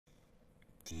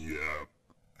the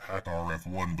Hack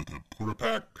RF1 with the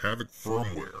Portapack Havoc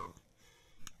firmware.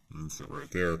 And so right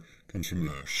there comes from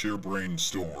the ShareBrain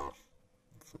store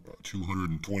for about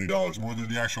 $220 more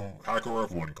than the actual Hack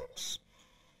RF1 costs.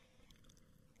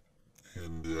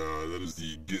 And that is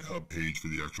the GitHub page for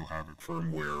the actual Havoc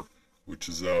firmware, which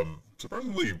is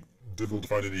surprisingly difficult to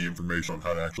find any information on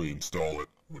how to actually install it,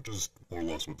 which is more or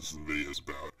less what this video is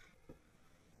about.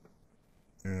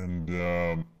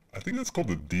 And I think that's called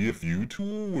the DFU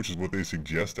tool, which is what they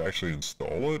suggest to actually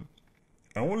install it.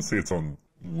 I want to say it's on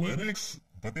Linux,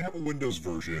 but they have a Windows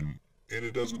version, and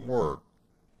it doesn't work.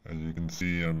 As you can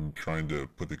see, I'm trying to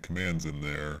put the commands in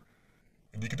there,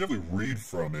 and you can definitely read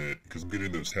from it, because I'm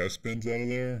getting those test bins out of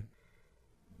there,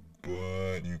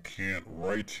 but you can't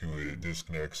write to it. It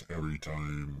disconnects every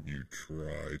time you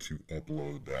try to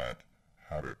upload that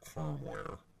Havoc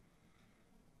firmware.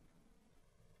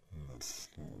 And that's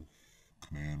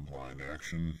command line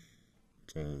action.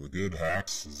 So the good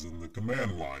hacks is in the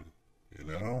command line, you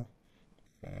know?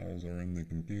 Files are in the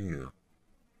computer.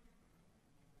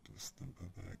 Just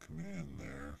put that command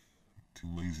there. Too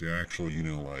lazy to actually,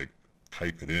 like,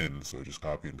 type it in, so I just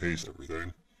copy and paste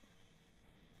everything.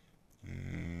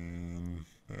 And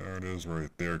there it is right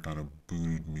there, kind of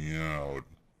booted me out.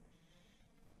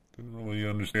 Didn't really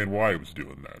understand why it was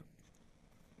doing that.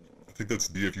 I think that's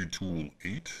DFU tool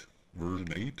 8, version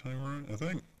 8, I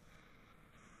think.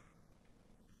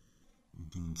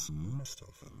 Doing some more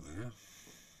stuff in there.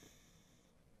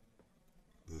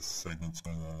 This segment's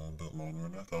going on a little bit longer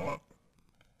than I thought.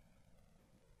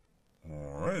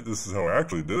 Alright, this is how I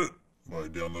actually did it. By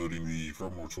downloading the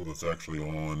firmware tool that's actually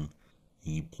on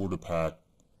the Portapack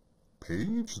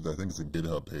page. I think it's a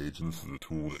GitHub page, and this is a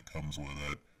tool that comes with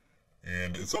it.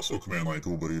 And it's also a command line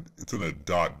tool, but it's in a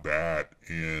 .bat,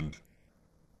 and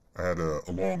I had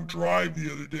a long drive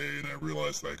the other day, and I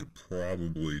realized that I could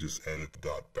probably just edit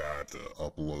the .bat to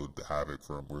upload the Havoc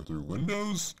firmware through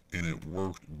Windows, and it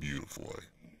worked beautifully.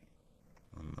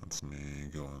 And that's me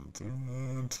going through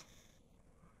that.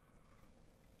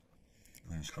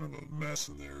 There's kind of a mess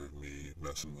in there of me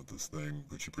messing with this thing,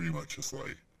 but you pretty much just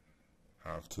like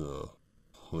have to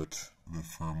put the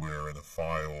firmware in a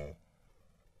file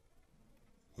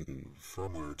with a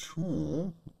firmware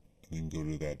tool, and then go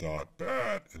to that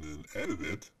 .bat and then edit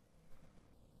it.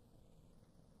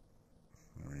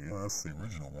 There we go, that's the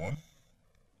original one.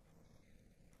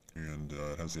 And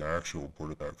it has the actual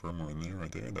Portapack firmware in there,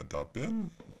 right there, that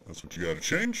 .bin. That's what you gotta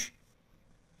change.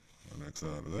 X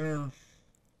out of there.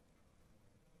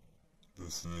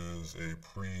 This is a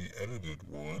pre-edited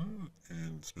one,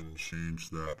 and it's been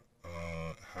changed that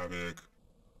Havoc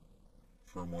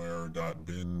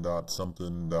firmware.bin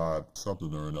something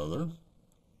or another.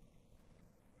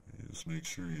 You just make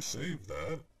sure you save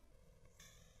that.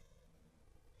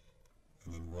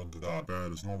 And then run the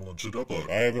 .bat as normal and should upload.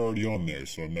 I have it already on there,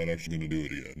 so I'm not actually going to do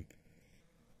it again.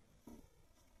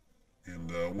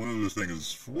 And one other thing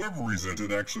is, for whatever reason, it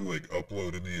didn't actually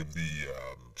upload any of the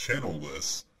channel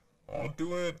lists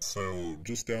onto it, so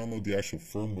just download the actual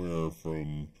firmware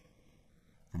from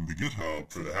the GitHub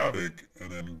for the Havoc,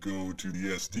 and then go to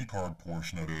the SD card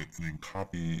portion of it, and then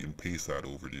copy and paste that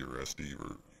over to your SD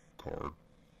card.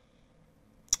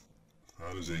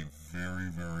 That is a very,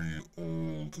 very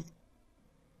old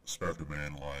spectrum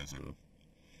analyzer.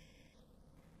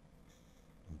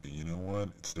 But you know what?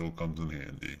 It still comes in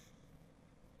handy.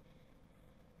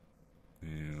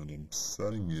 And I'm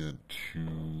setting it to,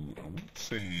 I would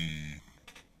say,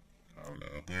 I don't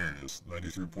know, there it is,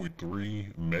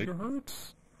 93.3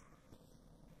 megahertz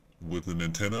with an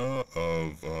antenna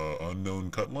of unknown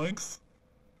cut length.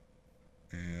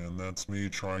 And that's me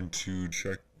trying to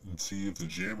check and see if the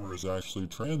jammer is actually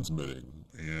transmitting,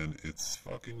 and it's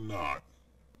fucking not.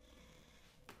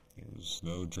 There's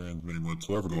no transmitting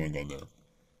whatsoever going on there.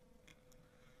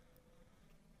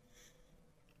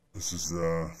 This is,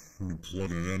 let me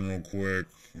plug it in real quick.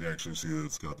 You can actually see that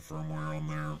it's got the firmware on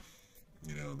there.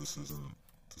 You know, this isn't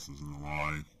a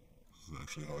lie. This is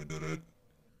actually how I did it.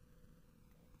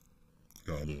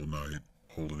 Got a little knight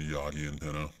holding a Yagi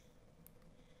antenna.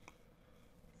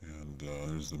 And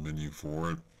there's the menu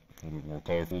for it. A little bit more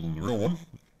colorful than the real one.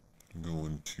 Go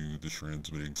into the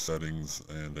transmitting settings,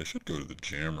 and I should go to the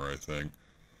jammer, I think.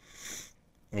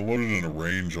 I loaded in a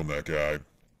range on that guy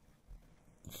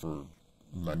for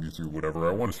 93 whatever.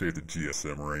 I want to say the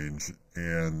GSM range,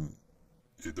 and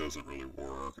it doesn't really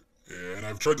work. And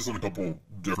I've tried this on a couple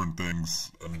different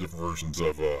things, different versions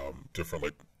of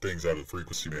different things out of the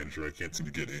frequency manager. I can't seem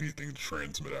to get anything to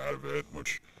transmit out of it,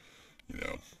 which,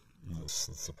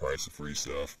 that's the price of free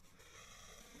stuff.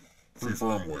 Free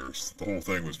firmwares. The whole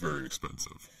thing was very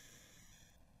expensive.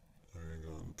 There you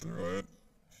go through it.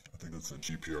 That's a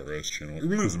GPRS channel. It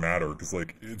really doesn't matter, because,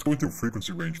 like, it's going through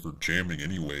frequency range for jamming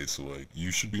anyway, so, like, you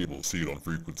should be able to see it on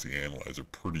Frequency Analyzer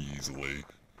pretty easily,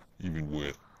 even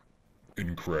with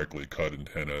incorrectly cut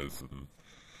antennas and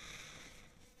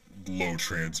low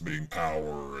transmitting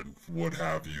power and what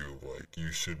have you. Like,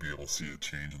 you should be able to see a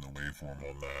change in the waveform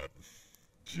on that.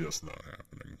 Just not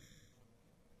happening.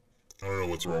 I don't know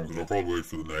what's wrong, because I'll probably wait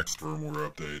for the next firmware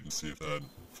update and see if that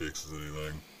fixes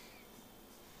anything.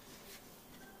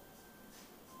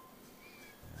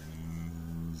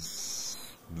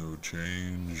 No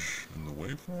change in the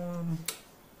waveform.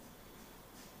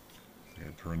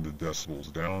 And turn the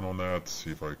decibels down on that to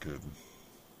see if I could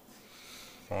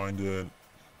find it.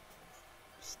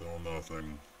 Still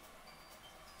nothing.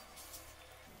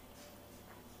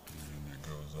 And it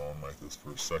goes on like this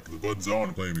for a second. The button's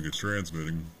on, claiming it's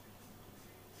transmitting.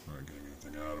 Not getting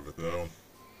anything out of it though.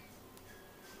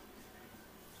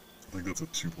 I think that's a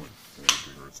 2.4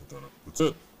 gigahertz antenna. That's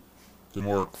it. Didn't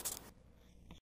work.